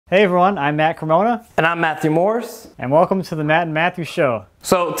Hey everyone, I'm Matt Cremona. And I'm Matthew Morris. And welcome to the Matt and Matthew Show.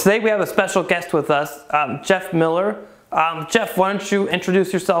 So today we have a special guest with us, Jeff Miller. Jeff, why don't you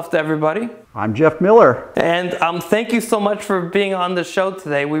introduce yourself to everybody? I'm Jeff Miller. And thank you so much for being on the show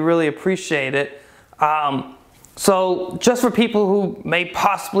today. We really appreciate it. So just for people who may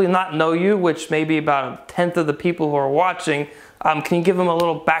possibly not know you, which may be about 1/10 of the people who are watching, can you give them a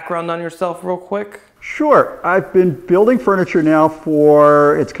little background on yourself real quick? Sure. I've been building furniture now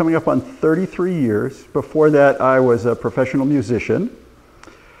for, it's coming up on 33 years. Before that, I was a professional musician.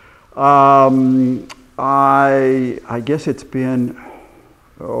 I guess it's been,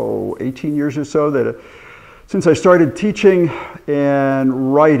 18 years or so that since I started teaching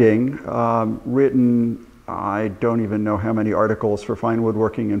and writing, written, I don't even know how many articles for fine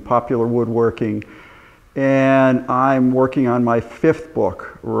woodworking and popular woodworking. And I'm working on my 5th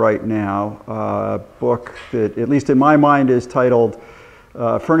book right now, a book that, at least in my mind, is titled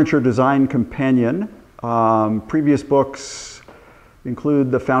Furniture Design Companion. Previous books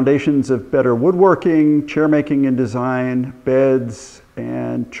include The Foundations of Better Woodworking, Chair Making and Design, Beds,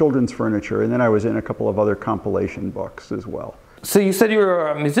 and Children's Furniture. And then I was in a couple of other compilation books as well. So you said you were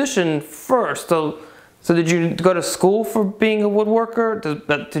a musician first. So did you go to school for being a woodworker?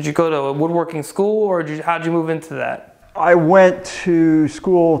 Did you go to a woodworking school, or how'd you move into that? I went to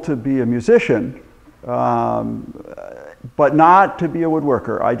school to be a musician, but not to be a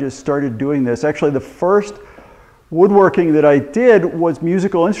woodworker. I just started doing this. Actually, the first woodworking that I did was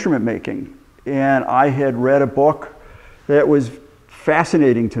musical instrument making. And I had read a book that was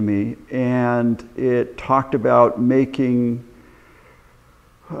fascinating to me, and it talked about making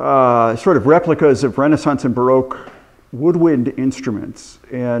sort of replicas of Renaissance and Baroque woodwind instruments.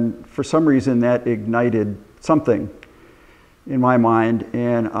 And for some reason that ignited something in my mind,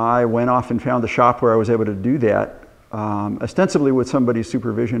 and I went off and found a shop where I was able to do that, ostensibly with somebody's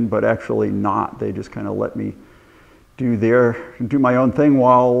supervision, but actually not. They just kind of let me do my own thing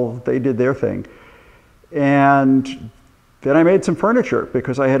while they did their thing. And then I made some furniture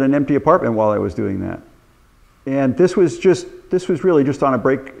because I had an empty apartment while I was doing that. And this was really just on a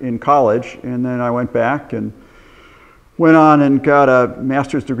break in college, and then I went back and went on and got a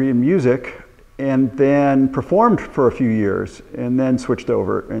master's degree in music, and then performed for a few years, and then switched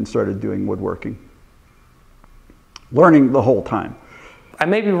over and started doing woodworking. Learning the whole time. I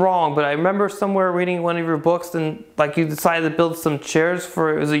may be wrong, but I remember somewhere reading one of your books, and like you decided to build some chairs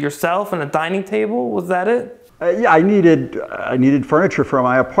for, was it yourself and a dining table? Was that it? Yeah, I needed furniture for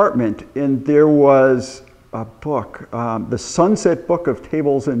my apartment, and there was a book, the Sunset Book of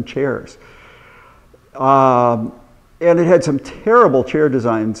Tables and Chairs. And it had some terrible chair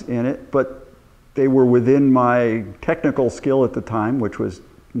designs in it, but they were within my technical skill at the time, which was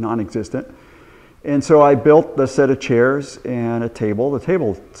non-existent. And so I built a set of chairs and a table. The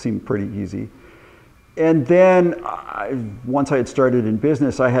table seemed pretty easy. And then once I had started in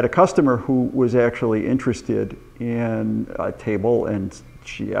business, I had a customer who was actually interested in a table, and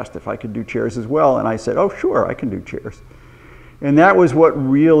she asked if I could do chairs as well, and I said, oh sure, I can do chairs. And that was what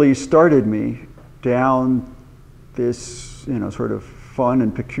really started me down this, sort of fun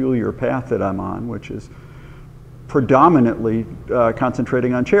and peculiar path that I'm on, which is predominantly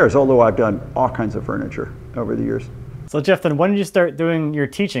concentrating on chairs, although I've done all kinds of furniture over the years. So Jeff, then when did you start doing your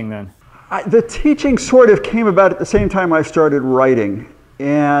teaching then? The teaching sort of came about at the same time I started writing,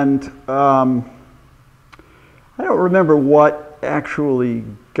 and I don't remember what actually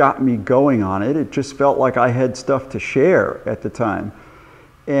got me going on it. It just felt like I had stuff to share at the time.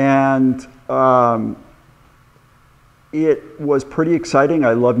 And it was pretty exciting.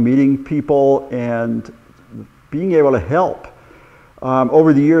 I loved meeting people and being able to help.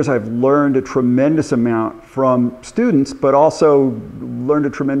 Over the years, I've learned a tremendous amount from students, but also learned a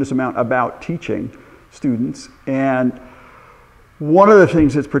tremendous amount about teaching students. And one of the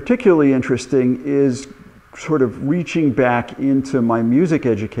things that's particularly interesting is sort of reaching back into my music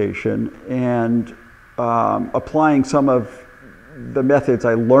education and applying some of the methods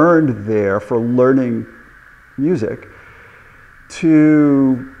I learned there for learning music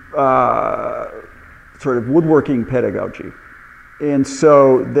to sort of woodworking pedagogy. And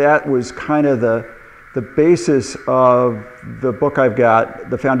so that was kind of the basis of the book I've got,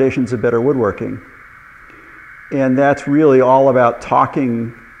 The Foundations of Better Woodworking. And that's really all about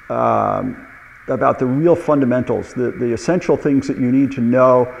talking about the real fundamentals, the essential things that you need to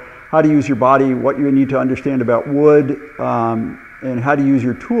know, how to use your body, what you need to understand about wood, and how to use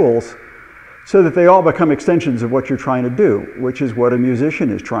your tools so that they all become extensions of what you're trying to do, which is what a musician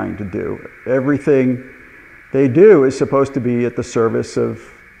is trying to do. Everything they do is supposed to be at the service of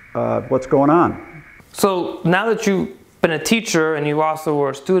what's going on. So now that you been a teacher and you also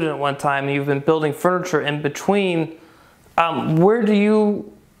were a student at one time and you've been building furniture in between. At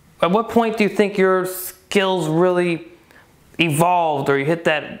what point do you think your skills really evolved, or you hit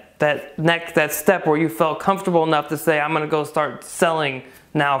that step where you felt comfortable enough to say, I'm going to go start selling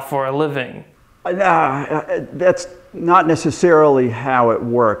now for a living? That's not necessarily how it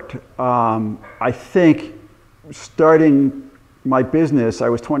worked. I think starting my business, I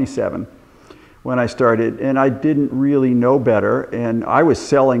was 27 when I started, and I didn't really know better, and I was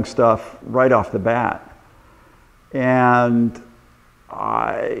selling stuff right off the bat. And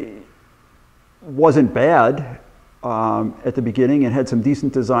I wasn't bad at the beginning and had some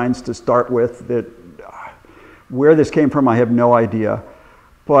decent designs to start with. Where this came from, I have no idea.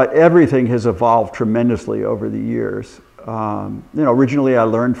 But everything has evolved tremendously over the years. Originally I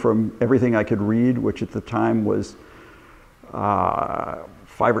learned from everything I could read, which at the time was 5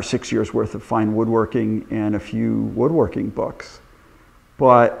 or 6 years worth of fine woodworking and a few woodworking books.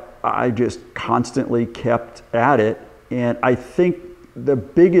 But I just constantly kept at it. And I think the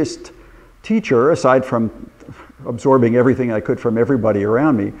biggest teacher, aside from absorbing everything I could from everybody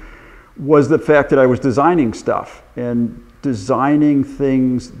around me, was the fact that I was designing stuff and designing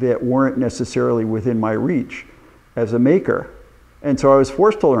things that weren't necessarily within my reach as a maker. And so I was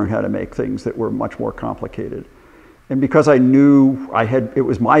forced to learn how to make things that were much more complicated. And because I knew it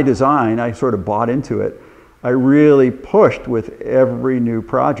was my design, I sort of bought into it. I really pushed with every new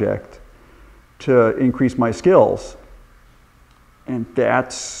project to increase my skills. And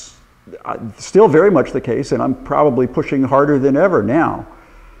that's still very much the case, and I'm probably pushing harder than ever now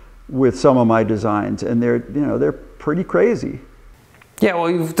with some of my designs, and they're pretty crazy. Yeah, well,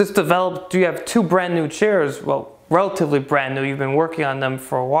 you've just developed, you have 2 brand new chairs, well, relatively brand new. You've been working on them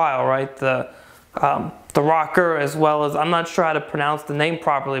for a while, right? The rocker, as well as, I'm not sure how to pronounce the name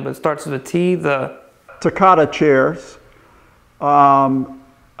properly, but it starts with a T, the Takata chairs. I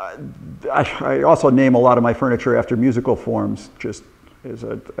also name a lot of my furniture after musical forms, just as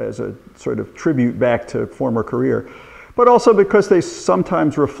a sort of tribute back to former career, but also because they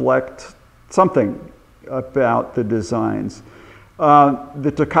sometimes reflect something about the designs.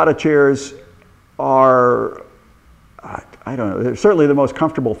 The Takata chairs are, I don't know, they're certainly the most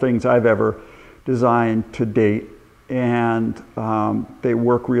comfortable things I've ever designed to date, and they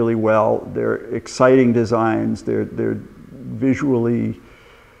work really well. They're exciting designs. They're visually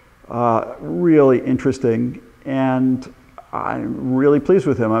really interesting, and I'm really pleased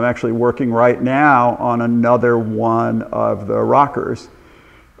with them. I'm actually working right now on another one of the rockers,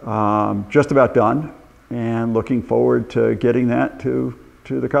 just about done, and looking forward to getting that to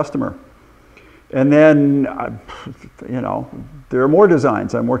the customer. And then, there are more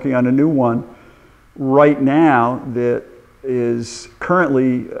designs. I'm working on a new one right now that is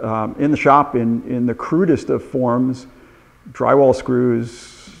currently in the shop in the crudest of forms: drywall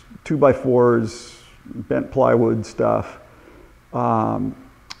screws, 2x4s, bent plywood stuff.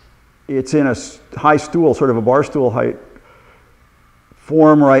 It's in a high stool, sort of a bar stool height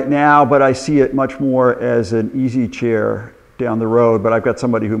form right now, but I see it much more as an easy chair down the road. But I've got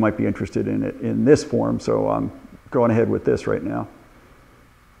somebody who might be interested in it in this form, so I'm going ahead with this right now.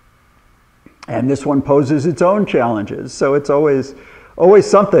 And this one poses its own challenges, so it's always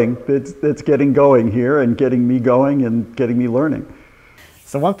something that's getting going here and getting me going and getting me learning.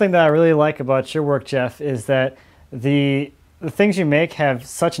 So one thing that I really like about your work, Jeff, is that the things you make have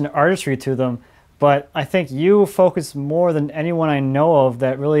such an artistry to them, but I think you focus more than anyone I know of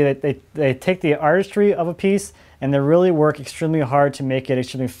that really they take the artistry of a piece and they really work extremely hard to make it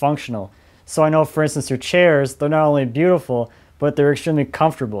extremely functional. So I know, for instance, your chairs, they're not only beautiful, but they're extremely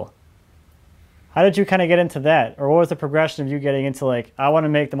comfortable. How did you kind of get into that? Or what was the progression of you getting into, like, I want to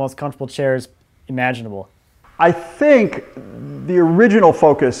make the most comfortable chairs imaginable? I think the original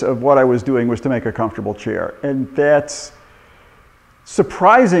focus of what I was doing was to make a comfortable chair, and that's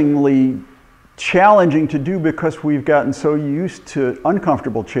surprisingly challenging to do because we've gotten so used to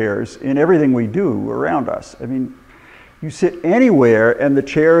uncomfortable chairs in everything we do around us. I mean, you sit anywhere and the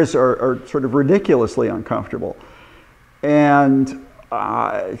chairs are sort of ridiculously uncomfortable. And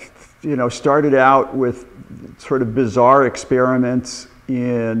started out with sort of bizarre experiments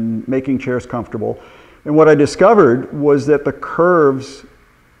in making chairs comfortable. And what I discovered was that the curves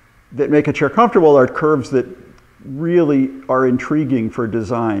that make a chair comfortable are curves that really are intriguing for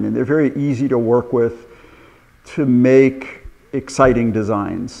design, and they're very easy to work with to make exciting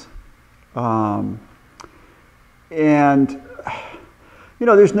designs.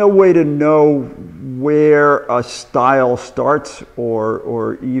 There's no way to know where a style starts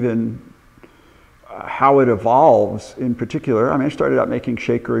or even how it evolves in particular. I mean, I started out making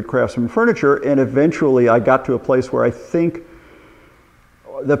shaker and craftsman furniture, and eventually I got to a place where I think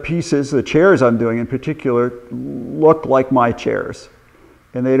the pieces, the chairs I'm doing in particular, look like my chairs.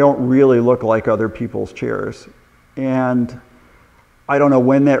 And they don't really look like other people's chairs. And I don't know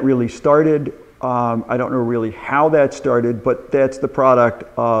when that really started. I don't know really how that started, but that's the product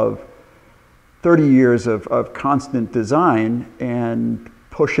of 30 years of constant design and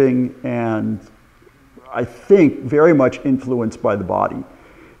pushing, and I think very much influenced by the body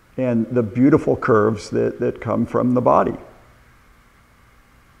and the beautiful curves that come from the body.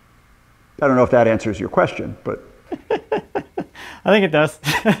 I don't know if that answers your question, but I think it does.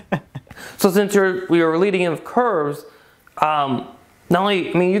 So since we were leading in with curves, not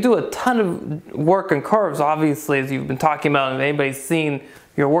only, I mean, you do a ton of work in curves, obviously, as you've been talking about, and anybody's seen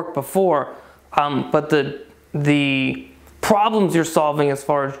your work before, but the problems you're solving as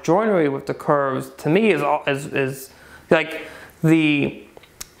far as joinery with the curves, to me, is like the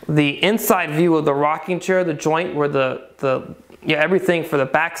inside view of the rocking chair, the joint where everything for the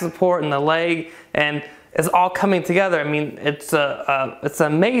back support and the leg, and it's all coming together. I mean, it's an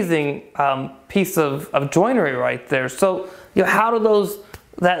amazing piece of joinery right there. So, how do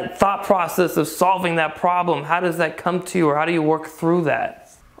that thought process of solving that problem, how does that come to you, or how do you work through that?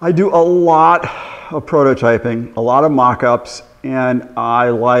 I do a lot of prototyping, a lot of mock-ups, and I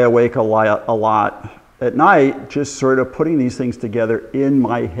lie awake a lot at night just sort of putting these things together in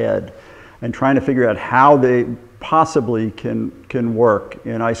my head and trying to figure out how they possibly can work.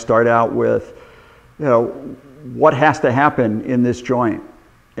 And I start out with, what has to happen in this joint,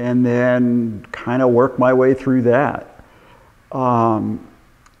 and then kind of work my way through that.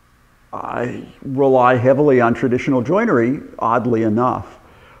 I rely heavily on traditional joinery, oddly enough,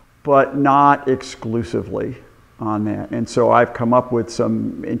 but not exclusively on that. And so I've come up with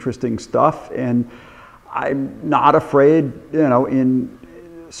some interesting stuff, and I'm not afraid, in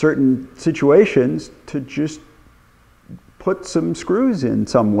certain situations to just put some screws in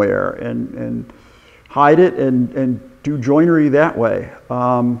somewhere and hide it and do joinery that way.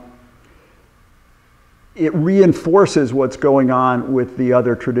 It reinforces what's going on with the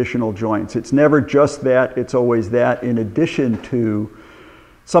other traditional joints. It's never just that, it's always that in addition to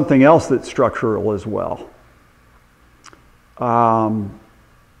something else that's structural as well.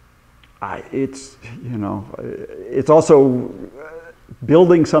 It's also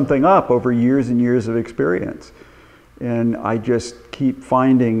building something up over years and years of experience. And I just keep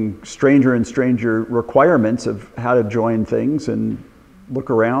finding stranger and stranger requirements of how to join things and look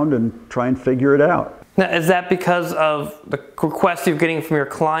around and try and figure it out. Now, is that because of the requests you're getting from your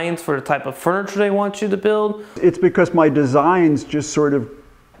clients for the type of furniture they want you to build? It's because my designs just sort of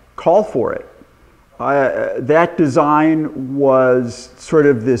call for it. That design was sort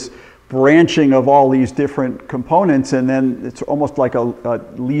of this branching of all these different components, and then it's almost like a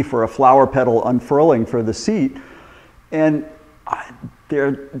leaf or a flower petal unfurling for the seat. And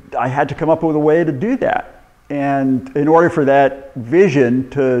I had to come up with a way to do that. And in order for that vision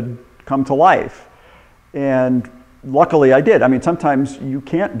to come to life. And luckily I did. I mean, sometimes you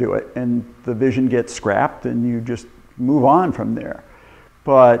can't do it and the vision gets scrapped and you just move on from there.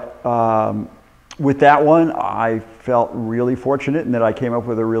 But with that one, I felt really fortunate in that I came up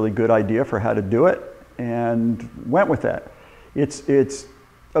with a really good idea for how to do it and went with that. It's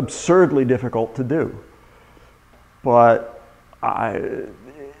absurdly difficult to do, but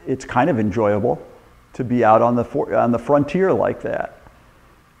it's kind of enjoyable to be out on the frontier like that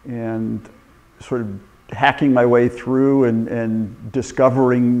and sort of hacking my way through and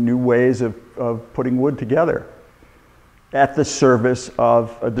discovering new ways of putting wood together at the service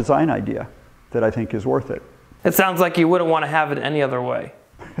of a design idea that I think is worth it. It sounds like you wouldn't want to have it any other way.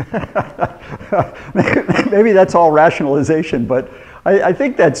 Maybe that's all rationalization, but I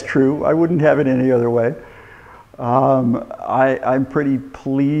think that's true. I wouldn't have it any other way. I'm pretty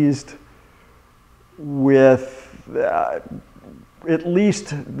pleased with at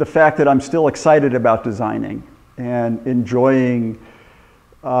least the fact that I'm still excited about designing and enjoying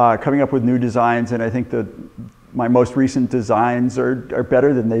coming up with new designs, and I think that my most recent designs are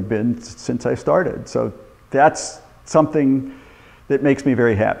better than they've been since I started. So that's something that makes me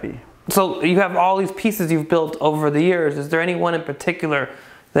very happy. So you have all these pieces you've built over the years. Is there any one in particular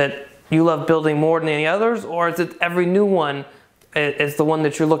that you love building more than any others, or is it every new one is the one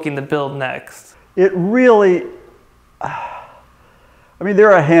that you're looking to build next? It really, I mean, there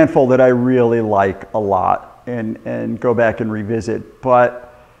are a handful that I really like a lot and go back and revisit, but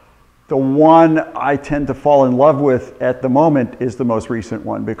the one I tend to fall in love with at the moment is the most recent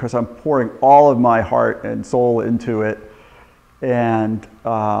one because I'm pouring all of my heart and soul into it. And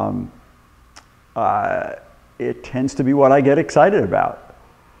it tends to be what I get excited about.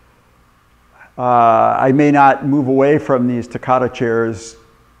 I may not move away from these Takata chairs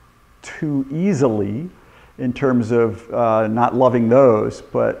too easily in terms of not loving those,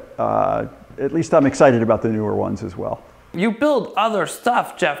 but at least I'm excited about the newer ones as well. You build other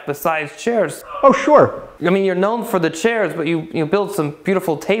stuff, Jeff, besides chairs. Oh, sure. I mean, you're known for the chairs, but you build some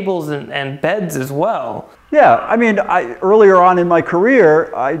beautiful tables and beds as well. Yeah, I mean, earlier on in my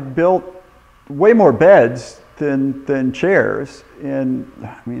career, I built way more beds than chairs. And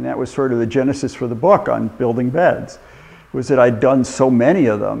I mean, that was sort of the genesis for the book on building beds, was that I'd done so many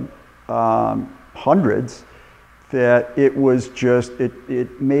of them, hundreds, that it was just,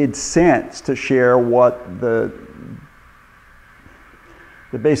 it made sense to share what the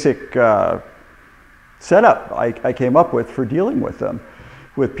basic setup I came up with for dealing with them,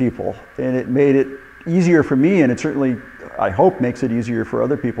 with people. And it made it easier for me, and it certainly, I hope, makes it easier for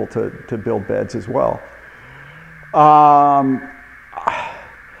other people to build beds as well.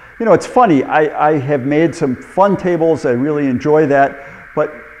 You know, it's funny, I have made some fun tables, I really enjoy that,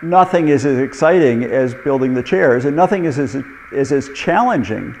 but nothing is as exciting as building the chairs, and nothing is as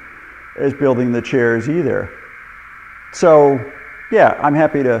challenging as building the chairs either. So, yeah, I'm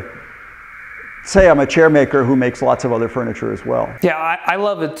happy to say I'm a chair maker who makes lots of other furniture as well. Yeah, I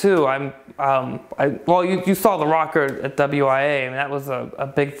love it too. Well, you saw the rocker at WIA, and that was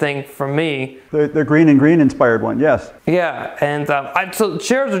a big thing for me. The green and green inspired one, yes. Yeah, and so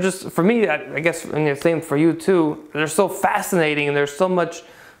chairs are just, for me, I guess, and the same for you too, they're so fascinating, and there's so much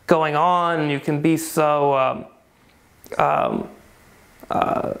going on, and you can be so,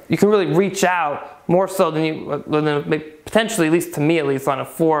 you can really reach out more so than potentially, at least to me at least, on a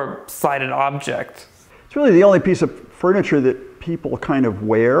four-sided object. It's really the only piece of furniture that people kind of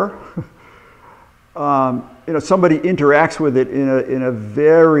wear. You know, somebody interacts with it in a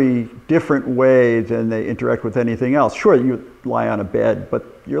very different way than they interact with anything else. Sure, you lie on a bed, but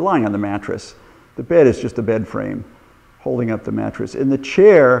you're lying on the mattress. The bed is just a bed frame holding up the mattress. In the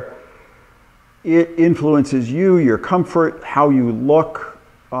chair, it influences you, your comfort, how you look.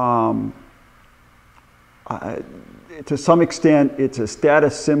 To some extent, it's a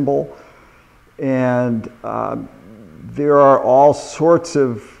status symbol, and there are all sorts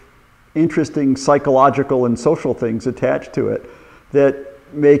of interesting psychological and social things attached to it that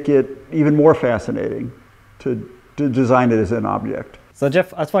make it even more fascinating to design it as an object. So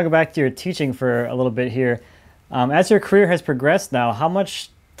Jeff, I just want to go back to your teaching for a little bit here. As your career has progressed now, how much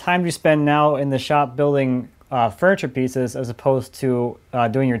time do you spend now in the shop building furniture pieces as opposed to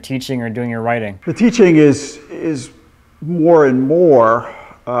doing your teaching or doing your writing? The teaching is more and more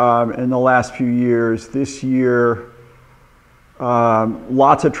in the last few years. This year,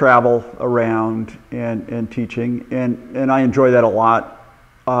 lots of travel around and teaching, and I enjoy that a lot.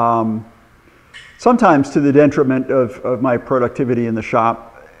 Sometimes to the detriment of my productivity in the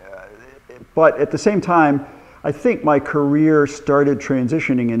shop, but at the same time, I think my career started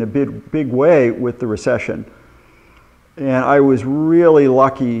transitioning in a big way with the recession. And I was really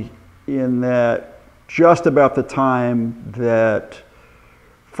lucky in that just about the time that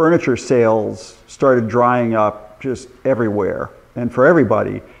furniture sales started drying up just everywhere and for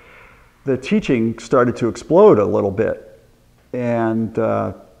everybody, the teaching started to explode a little bit. And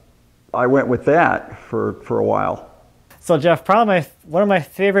I went with that for a while. So Jeff, probably one of my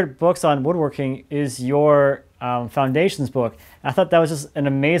favorite books on woodworking is your Foundations book. I thought that was just an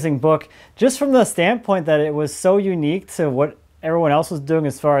amazing book, just from the standpoint that it was so unique to what everyone else was doing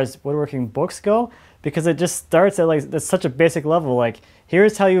as far as woodworking books go, because it just starts at like such a basic level, like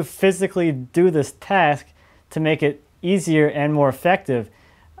here's how you physically do this task to make it easier and more effective.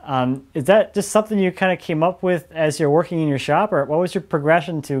 Is that just something you kind of came up with as you're working in your shop, or what was your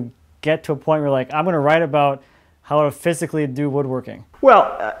progression to get to a point where like, I'm going to write about how to physically do woodworking?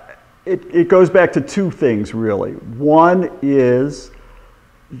 Well, it goes back to two things, really. One is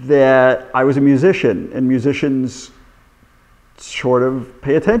that I was a musician, and musicians sort of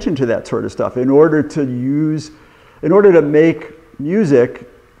pay attention to that sort of stuff. In order to make music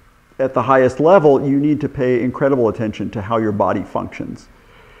at the highest level, you need to pay incredible attention to how your body functions.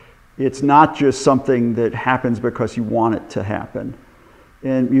 It's not just something that happens because you want it to happen.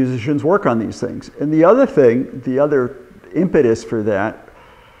 And musicians work on these things. And the other thing, the other impetus for that,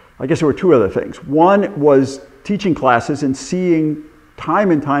 I guess there were two other things. One was teaching classes and seeing time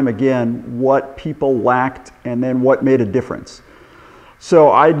and time again what people lacked and then what made a difference.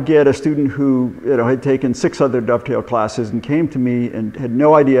 So I'd get a student who had taken 6 other dovetail classes and came to me and had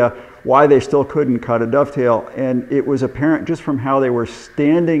no idea why they still couldn't cut a dovetail. And it was apparent just from how they were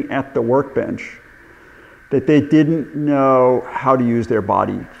standing at the workbench that they didn't know how to use their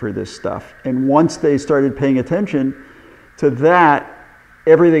body for this stuff. And once they started paying attention to that,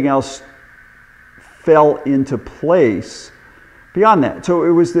 everything else fell into place beyond that. So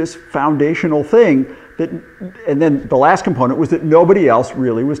it was this foundational thing that, and then the last component was that nobody else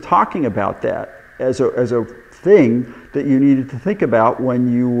really was talking about that as a thing that you needed to think about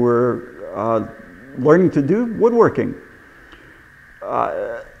when you were learning to do woodworking.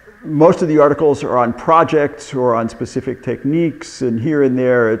 Most of the articles are on projects or on specific techniques, and here and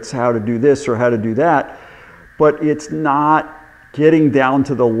there it's how to do this or how to do that, but it's not getting down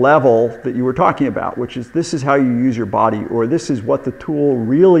to the level that you were talking about, which is this is how you use your body, or this is what the tool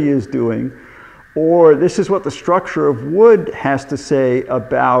really is doing, or this is what the structure of wood has to say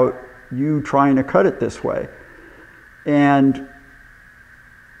about you trying to cut it this way. And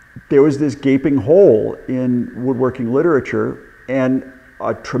there was this gaping hole in woodworking literature and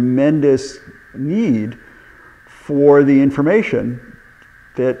a tremendous need for the information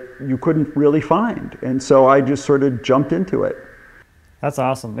that you couldn't really find. And so I just sort of jumped into it. That's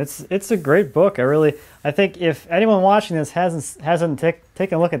awesome. It's a great book. I think if anyone watching this hasn't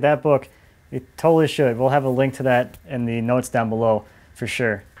taken a look at that book, you totally should. We'll have a link to that in the notes down below for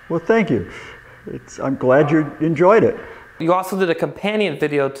sure. Well, thank you. I'm glad you enjoyed it. You also did a companion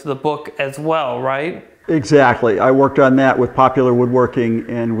video to the book as well, right? Exactly. I worked on that with Popular Woodworking,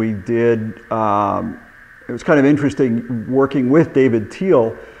 and we did, it was kind of interesting working with David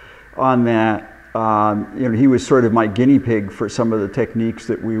Teal on that. You know, he was sort of my guinea pig for some of the techniques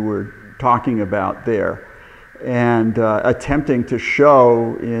that we were talking about there, and attempting to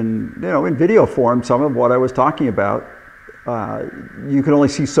show in video form some of what I was talking about. You can only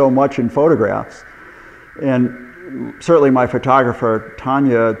see so much in photographs, and certainly my photographer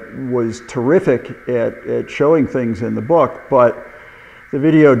Tanya was terrific at showing things in the book, but the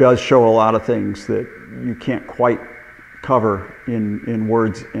video does show a lot of things that you can't quite cover in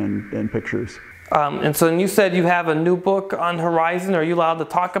words and pictures. And so you said you have a new book on horizon. Are you allowed to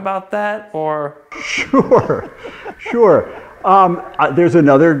talk about that, or? Sure, sure. There's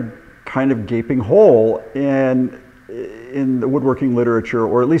another kind of gaping hole in the woodworking literature,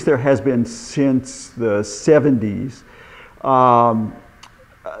 or at least there has been since the 70s.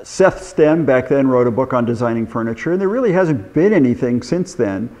 Seth Stem back then wrote a book on designing furniture, and there really hasn't been anything since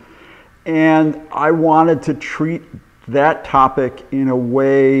then. And I wanted to treat that topic in a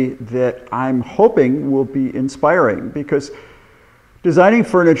way that I'm hoping will be inspiring, because designing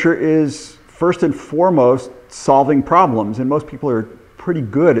furniture is first and foremost solving problems, and most people are pretty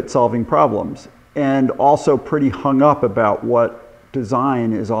good at solving problems and also pretty hung up about what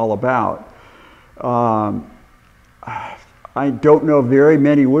design is all about. I don't know very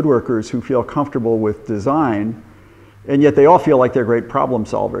many woodworkers who feel comfortable with design, and yet they all feel like they're great problem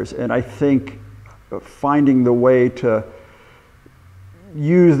solvers. And I think finding the way to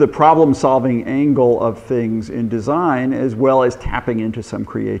use the problem-solving angle of things in design, as well as tapping into some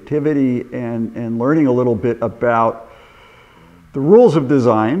creativity and learning a little bit about the rules of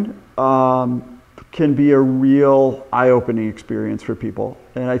design, can be a real eye-opening experience for people.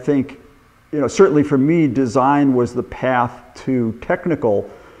 And I think, certainly for me, design was the path to technical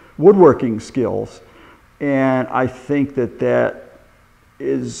woodworking skills. And I think that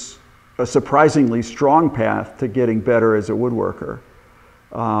is a surprisingly strong path to getting better as a woodworker.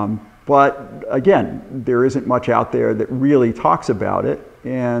 But again, there isn't much out there that really talks about it,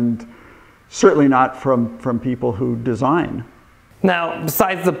 and certainly not from people who design. Now,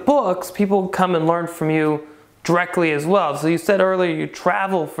 besides the books, people come and learn from you directly as well. So you said earlier you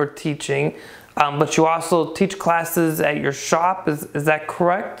travel for teaching, but you also teach classes at your shop. Is that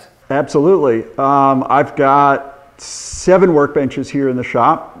correct? Absolutely. I've got 7 workbenches here in the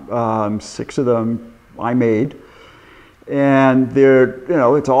shop. 6 of them I made. And they're,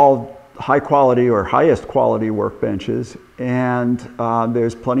 it's all high quality or highest quality workbenches. And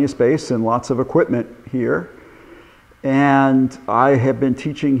there's plenty of space and lots of equipment here. And I have been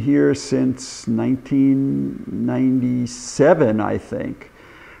teaching here since 1997, I think.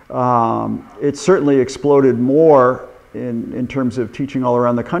 It's certainly exploded more in terms of teaching all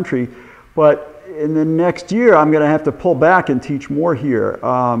around the country, but in the next year I'm going to have to pull back and teach more here.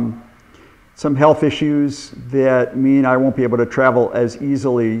 Some health issues that mean I won't be able to travel as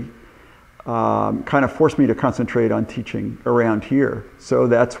easily kind of force me to concentrate on teaching around here. So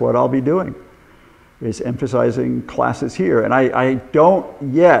that's what I'll be doing, is emphasizing classes here. And I don't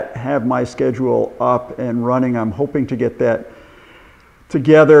yet have my schedule up and running. I'm hoping to get that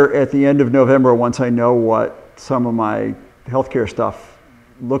together at the end of November once I know what some of my healthcare stuff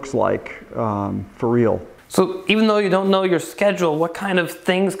looks like for real. So even though you don't know your schedule, what kind of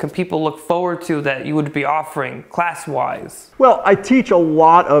things can people look forward to that you would be offering class-wise? Well, I teach a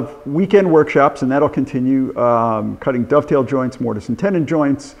lot of weekend workshops, and that'll continue, cutting dovetail joints, mortise and tenon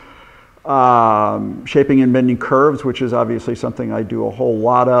joints, shaping and bending curves, which is obviously something I do a whole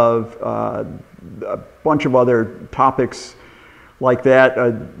lot of, a bunch of other topics like that,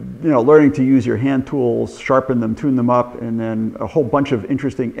 learning to use your hand tools, sharpen them, tune them up, and then a whole bunch of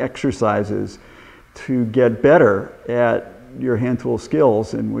interesting exercises to get better at your hand tool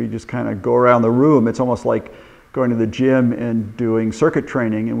skills. And we just kind of go around the room. It's almost like going to the gym and doing circuit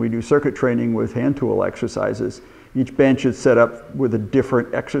training, and we do circuit training with hand tool exercises. Each bench is set up with a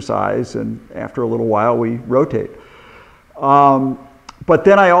different exercise, and after a little while we rotate. But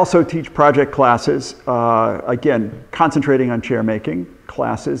then I also teach project classes, again, concentrating on chair making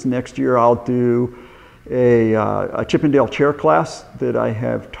classes. Next year I'll do a Chippendale chair class that I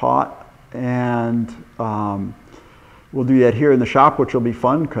have taught, and we'll do that here in the shop, which will be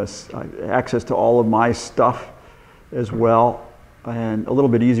fun because I have access to all of my stuff as well, and a little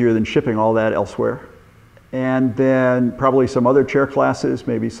bit easier than shipping all that elsewhere. And then probably some other chair classes,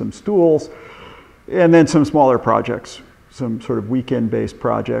 maybe some stools, and then some smaller projects, some sort of weekend-based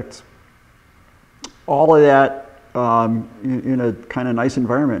projects. All of that in a kind of nice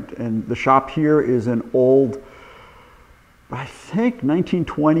environment. And the shop here is an old, I think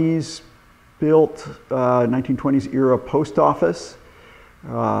 1920s built, 1920s era post office,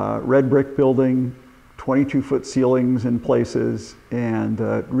 red brick building, 22-foot ceilings in places, and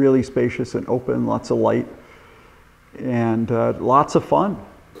really spacious and open, lots of light, and lots of fun.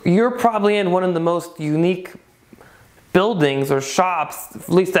 You're probably in one of the most unique buildings or shops, at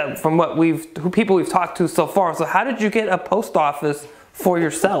least from what people we've talked to so far. So how did you get a post office for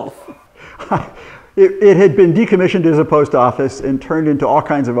yourself? It had been decommissioned as a post office and turned into all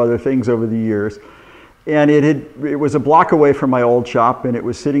kinds of other things over the years. And it was a block away from my old shop, and it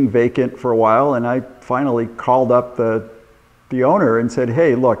was sitting vacant for a while. And I finally called up the owner and said,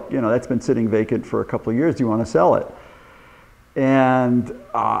 "Hey, look, that's been sitting vacant for a couple of years. Do you want to sell it?" And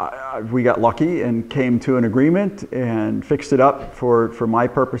we got lucky and came to an agreement and fixed it up for my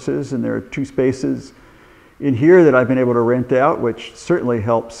purposes. And there are 2 spaces in here that I've been able to rent out, which certainly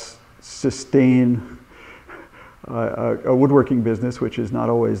helps sustain a woodworking business, which is not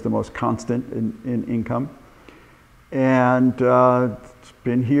always the most constant in income. And it's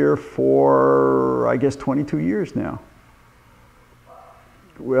been here for, I guess, 22 years now.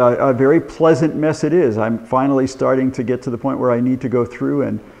 A very pleasant mess it is. I'm finally starting to get to the point where I need to go through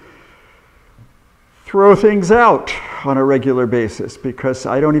and throw things out on a regular basis, because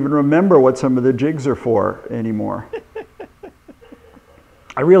I don't even remember what some of the jigs are for anymore.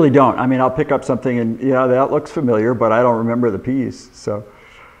 I really don't. I mean, I'll pick up something and, that looks familiar, but I don't remember the piece. So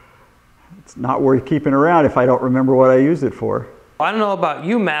it's not worth keeping around if I don't remember what I used it for. I don't know about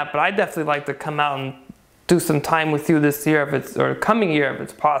you, Matt, but I'd definitely like to come out and do some time with you this year, or coming year if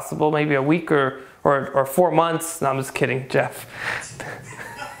it's possible, maybe a week or 4 months. No, I'm just kidding, Jeff.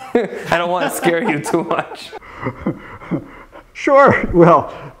 I don't want to scare you too much. Sure.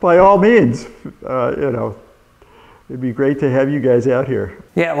 Well, by all means, it'd be great to have you guys out here.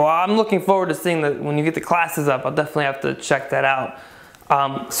 Yeah, well, I'm looking forward to seeing that when you get the classes up. I'll definitely have to check that out.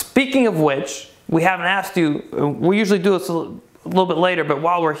 Speaking of which, we haven't asked you, we usually do this a little bit later, but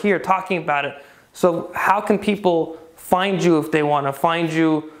while we're here talking about it, so how can people find you if they want to find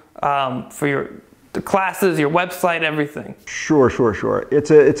you for the classes, your website, everything? Sure.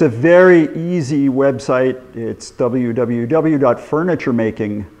 It's a very easy website. It's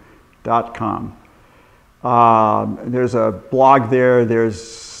www.furnituremaking.com. There's a blog there.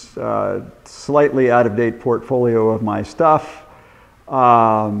 There's a slightly out-of-date portfolio of my stuff,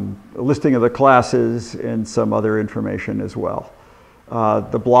 a listing of the classes, and some other information as well.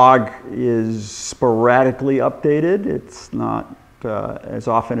 The blog is sporadically updated. It's not as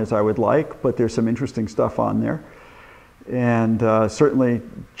often as I would like, but there's some interesting stuff on there. And certainly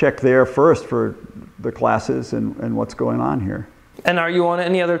check there first for the classes and what's going on here. And are you on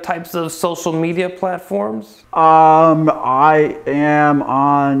any other types of social media platforms? I am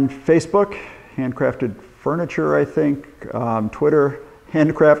on Facebook, Handcrafted Furniture, I think. Twitter,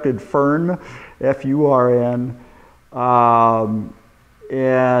 Handcrafted Fern, F-U-R-N.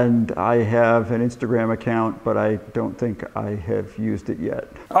 And I have an Instagram account, but I don't think I have used it yet.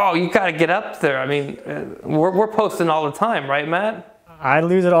 Oh, you got to get up there. I mean, we're posting all the time, right, Matt? I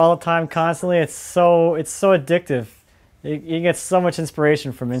lose it all the time, constantly. It's so addictive. You get so much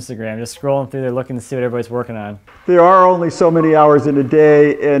inspiration from Instagram, just scrolling through there looking to see what everybody's working on. There are only so many hours in a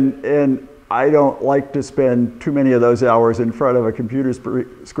day, and I don't like to spend too many of those hours in front of a computer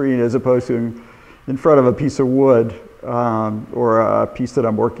screen as opposed to in front of a piece of wood or a piece that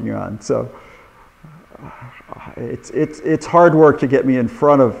I'm working on. So it's hard work to get me in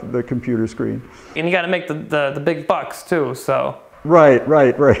front of the computer screen. And you got to make the big bucks too, so. Right.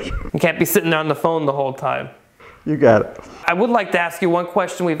 You can't be sitting there on the phone the whole time. You got it. I would like to ask you one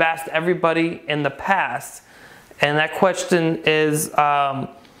question we've asked everybody in the past, and that question is,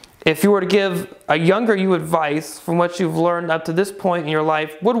 if you were to give a younger you advice from what you've learned up to this point in your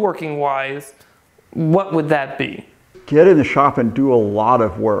life, woodworking-wise, what would that be? Get in the shop and do a lot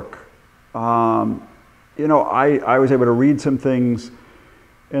of work. You know, I was able to read some things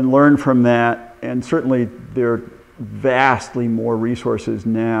and learn from that, and certainly there are vastly more resources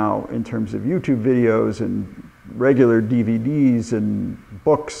now in terms of YouTube videos and regular DVDs and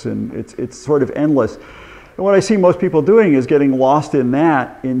books, and it's sort of endless. And what I see most people doing is getting lost in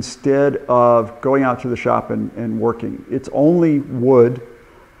that instead of going out to the shop and working. It's only wood.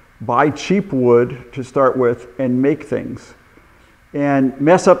 Buy cheap wood to start with and make things. And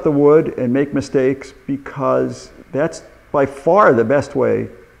mess up the wood and make mistakes, because that's by far the best way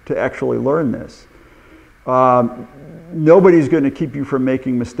to actually learn this. Nobody's going to keep you from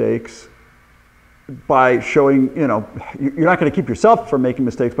making mistakes by showing, you know, you're not going to keep yourself from making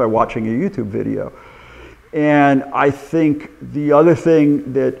mistakes by watching a YouTube video. And I think the other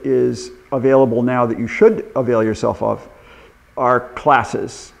thing that is available now that you should avail yourself of are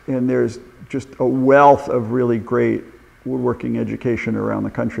classes. And there's just a wealth of really great woodworking education around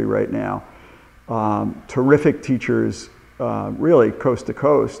the country right now. Terrific teachers, really coast to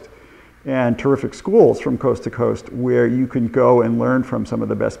coast, and terrific schools from coast to coast where you can go and learn from some of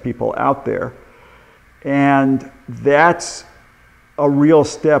the best people out there. And that's a real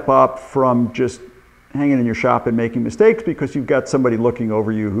step up from just hanging in your shop and making mistakes, because you've got somebody looking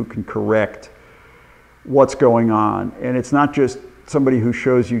over you who can correct what's going on. And it's not just somebody who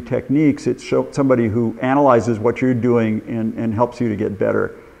shows you techniques, it's somebody who analyzes what you're doing and helps you to get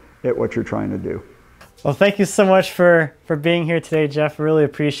better at what you're trying to do. Well, thank you so much for being here today, Jeff. Really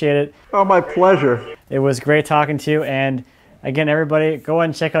appreciate it. Oh, my pleasure. It was great talking to you. And again, everybody, go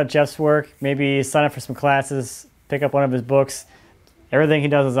and check out Jeff's work. Maybe sign up for some classes, pick up one of his books. Everything he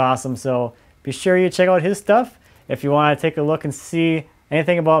does is awesome. So be sure you check out his stuff. If you want to take a look and see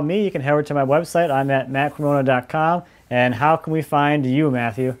anything about me, you can head over to my website. I'm at mattcremona.com. And how can we find you,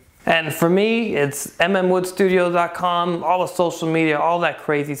 Matthew? And for me, it's mmwoodstudio.com, all the social media, all that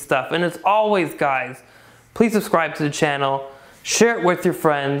crazy stuff. And as always, guys, please subscribe to the channel, share it with your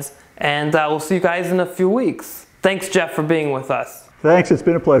friends, and we'll see you guys in a few weeks. Thanks, Jeff, for being with us. Thanks, it's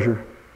been a pleasure.